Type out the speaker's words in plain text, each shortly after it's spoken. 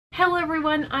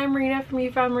everyone, I'm Marina from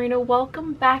YouFoundMarina.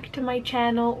 Welcome back to my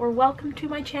channel, or welcome to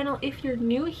my channel if you're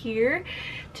new here.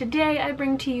 Today I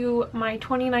bring to you my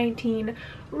 2019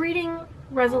 reading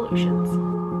resolutions.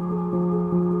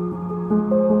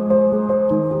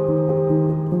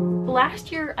 Last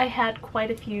year I had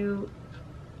quite a few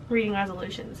reading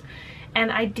resolutions, and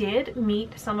I did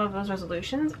meet some of those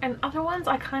resolutions, and other ones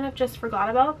I kind of just forgot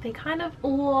about. They kind of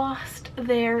lost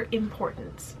their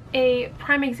importance. A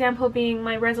prime example being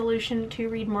my resolution to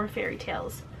read more fairy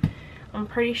tales. I'm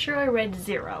pretty sure I read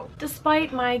 0.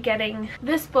 Despite my getting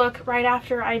this book right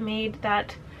after I made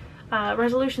that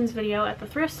resolutions video at the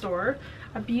thrift store,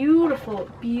 a beautiful,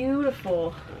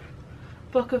 beautiful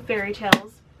book of fairy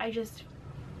tales.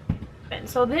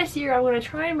 So this year I'm going to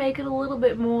try and make it a little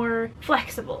bit more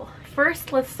flexible.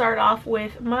 First, let's start off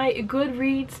with my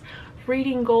Goodreads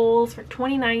reading goals for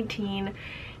 2019,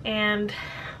 and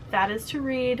that is to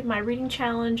read, my reading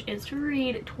challenge is to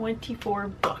read 24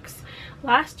 books.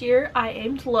 Last year I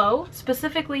aimed low,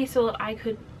 specifically so that I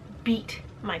could beat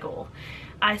my goal.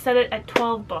 I set it at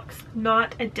 12 books,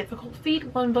 not a difficult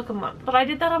feat, 1 book a month. But I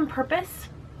did that on purpose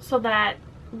so that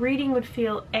reading would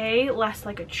feel less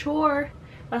like a chore,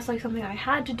 less like something I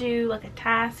had to do, like a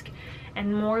task,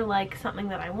 and more like something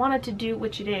that I wanted to do,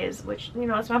 which it is, which, you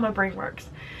know, that's how my brain works.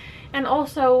 And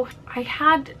also, I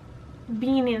had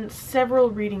been in several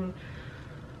reading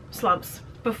slumps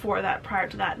before that, prior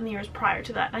to that, and the years prior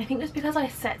to that. And I think it's because I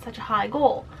set such a high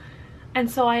goal. And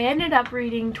so I ended up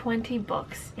reading 20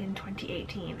 books in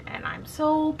 2018, and I'm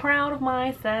so proud of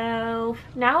myself.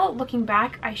 Now looking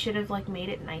back, I should have made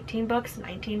it 19 books,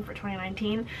 19 for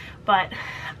 2019, but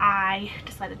I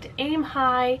decided to aim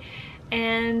high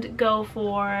and go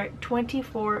for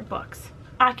 24 books.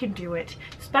 I can do it,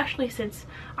 especially since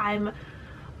I'm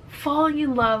falling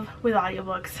in love with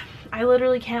audiobooks. I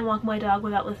literally can't walk my dog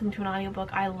without listening to an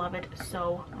audiobook. I love it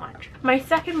so much. My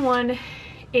second one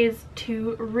is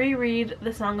to reread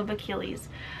The Song of Achilles.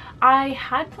 I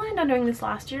had planned on doing this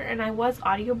last year, and I was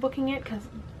audiobooking it because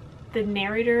the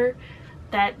narrator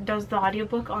that does the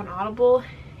audiobook on Audible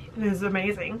is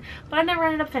amazing. But I never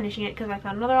ended up finishing it because I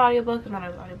found another audiobook, and then I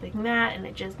was audiobooking that, and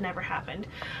it just never happened.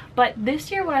 But this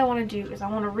year what I want to do is I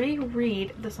want to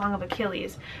reread The Song of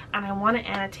Achilles, and I want to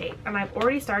annotate. And I've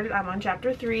already started. I'm on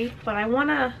chapter 3, but I want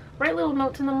to write little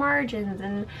notes in the margins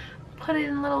and put it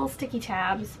in little sticky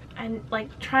tabs and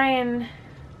try and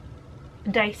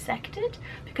dissect it,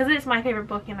 because it is my favorite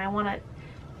book, and I want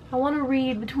to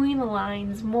read between the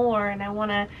lines more, and I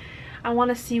want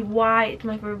to see why it's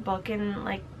my favorite book,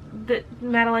 and the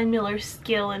Madeline Miller's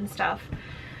skill and stuff.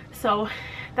 So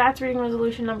that's reading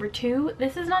resolution number 2.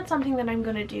 This is not something that I'm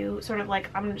gonna do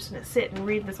I'm just gonna sit and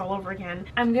read this all over again.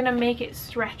 I'm gonna make it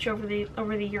stretch over the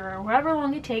year, or however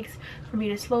long it takes for me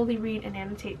to slowly read and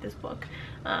annotate this book.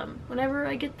 Whenever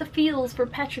I get the feels for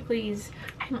Patroclus.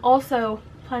 I'm also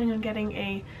planning on getting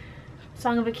a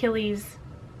Song of Achilles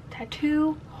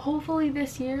tattoo, hopefully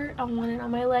this year. I want it on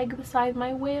my leg beside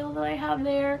my whale that I have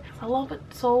there. I love it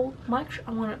so much.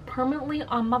 I want it permanently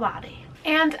on my body.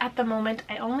 And at the moment,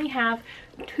 I only have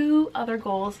 2 other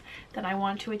goals that I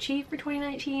want to achieve for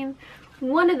 2019.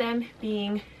 One of them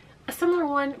being a similar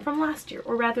one from last year,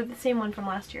 or rather the same one from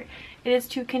last year. It is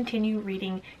to continue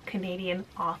reading Canadian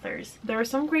authors. There are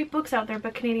some great books out there,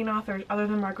 but Canadian authors other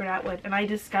than Margaret Atwood, and I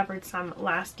discovered some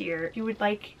last year. If you would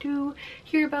like to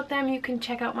hear about them, you can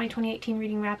check out my 2018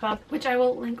 reading wrap-up, which I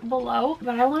will link below.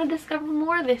 But I want to discover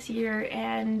more this year,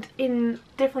 and in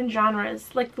different genres.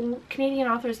 The Canadian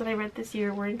authors that I read this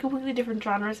year were in completely different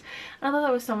genres, and I thought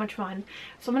that was so much fun.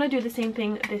 So I'm going to do the same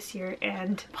thing this year,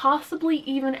 and possibly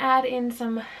even add in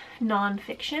some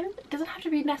non-fiction. It doesn't have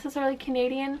to be necessarily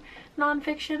Canadian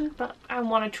non-fiction, but I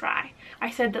want to try.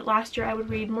 I said that last year I would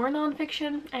read more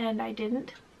non-fiction, and I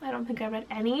didn't. I don't think I read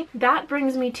any. That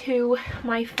brings me to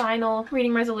my final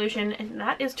reading resolution, and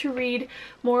that is to read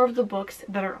more of the books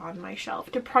that are on my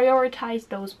shelf, to prioritize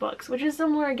those books, which is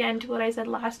similar again to what I said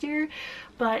last year,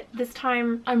 but this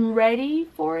time I'm ready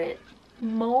for it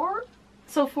more.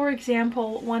 So for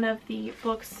example, one of the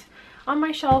books on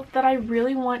my shelf that I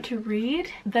really want to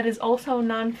read that is also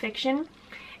non-fiction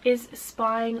is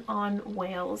Spying on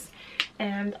Whales,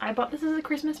 and I bought this as a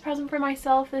Christmas present for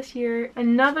myself this year.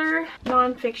 Another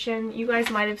non-fiction. You guys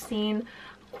might have seen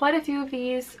quite a few of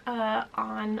these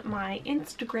on my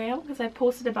Instagram because I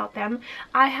posted about them.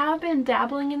 I have been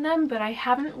dabbling in them, but I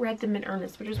haven't read them in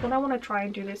earnest, which is what I want to try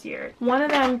and do this year. One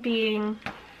of them being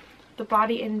The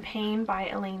Body in Pain by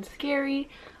Elaine Scarry.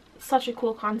 Such a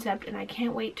cool concept, and I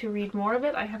can't wait to read more of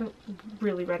it. I haven't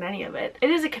really read any of it. It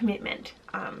is a commitment,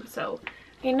 so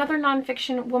Another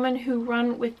nonfiction, Women Who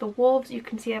Run with the Wolves. You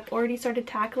can see I've already started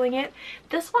tackling it.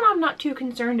 This one I'm not too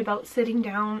concerned about sitting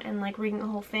down and like reading the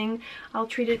whole thing. I'll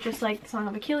treat it just like the Song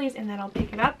of Achilles, and then I'll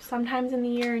pick it up sometimes in the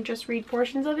year and just read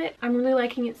portions of it. I'm really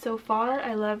liking it so far.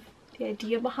 I love the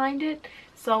idea behind it,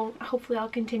 so hopefully I'll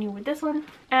continue with this one.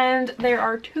 And there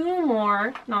are 2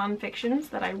 more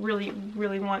nonfictions that I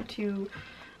really want to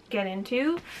get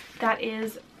into. That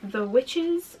is The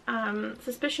Witches,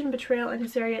 Suspicion, Betrayal, and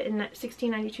Hysteria in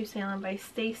 1692 Salem by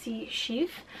Stacy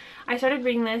Sheaf. I started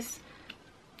reading this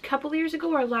a couple years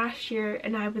ago or last year,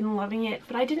 and I've been loving it,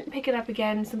 but I didn't pick it up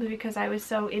again simply because I was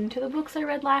so into the books I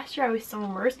read last year. I was so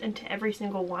immersed into every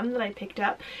single one that I picked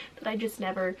up that I just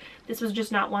never, this was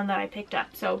just not one that I picked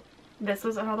up. So this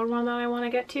was another one that I want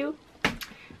to get to.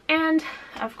 And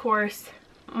of course,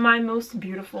 my most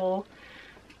beautiful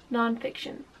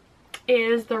nonfiction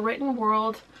is The Written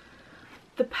World,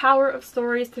 The Power of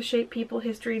Stories to Shape People,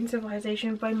 History, and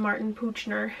Civilization by Martin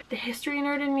Puchner. The history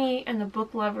nerd in me and the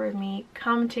book lover in me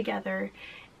come together,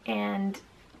 and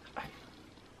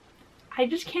I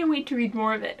just can't wait to read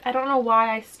more of it. I don't know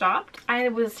why I stopped. I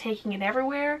was taking it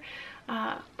everywhere,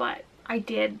 but I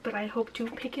did, but I hope to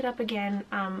pick it up again.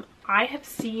 I have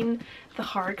seen the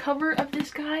hardcover of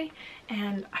this guy,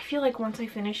 and I feel like once I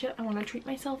finish it, I want to treat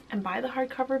myself and buy the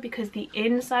hardcover, because the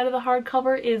inside of the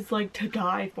hardcover is like to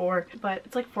die for, but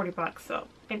it's like 40 bucks, so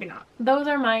maybe not. Those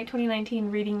are my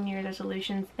 2019 reading New Year's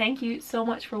resolutions. Thank you so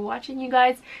much for watching, you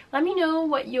guys. Let me know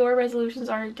what your resolutions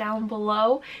are down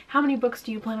below. How many books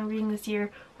do you plan on reading this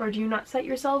year, or do you not set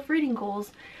yourself reading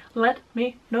goals? Let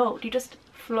me know. Do you just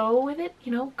flow with it,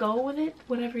 you know, go with it,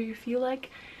 whatever you feel like?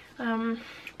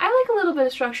 I like a little bit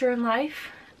of structure in life,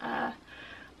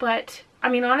 but I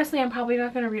mean, honestly, I'm probably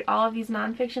not going to read all of these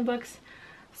nonfiction books,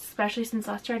 especially since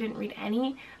last year I didn't read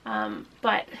any,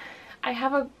 but I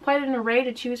have quite an array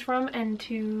to choose from and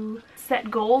to set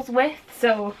goals with,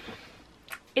 so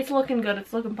it's looking good,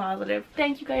 it's looking positive.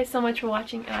 Thank you guys so much for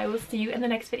watching, and I will see you in the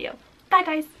next video. Bye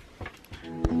guys!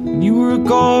 You were a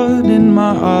god in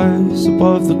my eyes,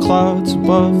 above the clouds,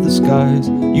 above the skies.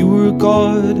 You were a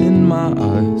god in my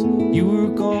eyes. You were a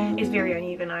god. It's very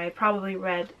uneven. I probably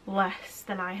read less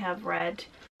than I have read.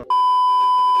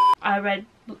 I read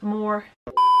more.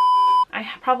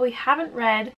 I probably haven't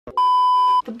read.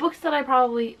 The books that I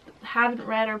probably haven't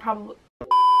read are probably...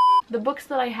 The books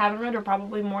that I haven't read are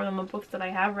probably more than the books that I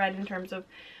have read in terms of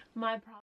my...